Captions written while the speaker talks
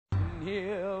sitting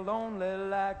here lonely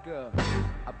like a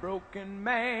broken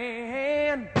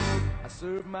man. I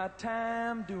serve my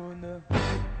time doing the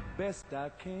best I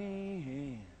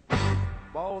can.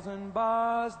 Balls and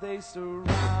bars, they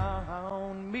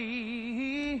surround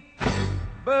me,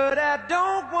 but I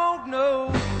don't want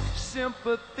no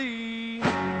sympathy.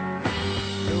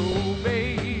 No,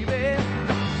 baby,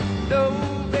 no,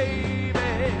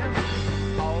 baby.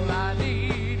 All I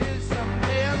need is some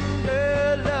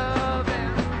tender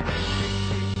loving.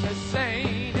 Keep me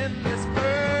sane in this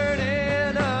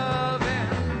burning oven.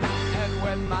 And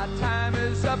when my time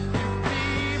is up, you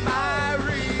be my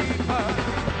reaper.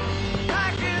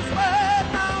 Like his word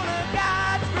on a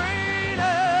God's green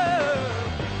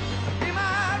earth. Be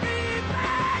my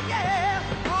reaper, yeah.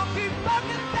 Won't keep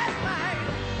fucking that man.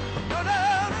 No, no,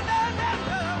 no, no,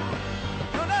 no, no.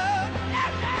 No, no, no,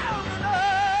 no, no.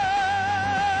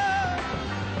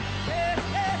 Yeah,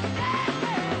 yeah, yeah,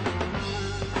 yeah.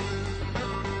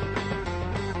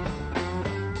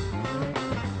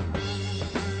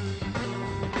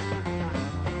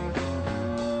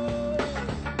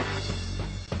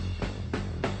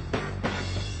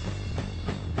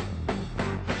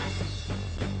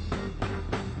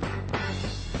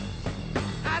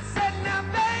 I said, now,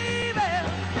 baby,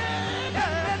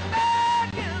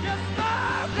 just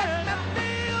let me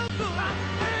feel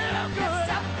good. Yes,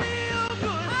 I feel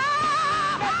good.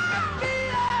 Let me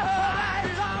feel alright.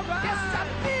 Yes, I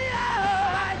feel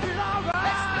alright.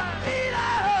 Let me feel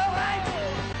alright.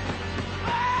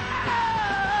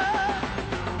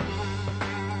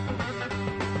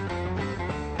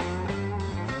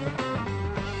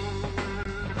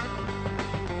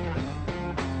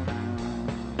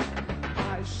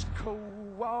 Ice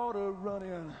cold water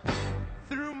running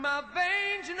through my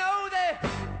veins, you know they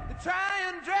try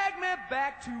and drag me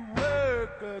back to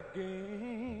work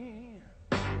again.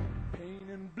 Pain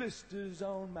and blisters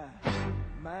on my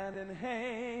mind and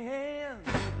hands.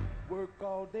 Work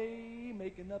all day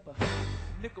making up a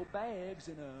nickel bags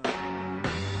in a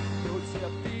notes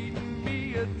are feeding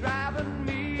me, driving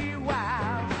me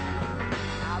wild.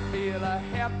 I feel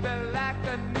happy like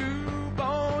a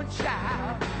newborn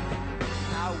child.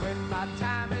 Now when my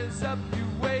time is up, you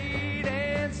wait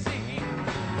and see.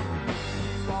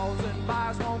 These walls and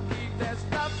bars won't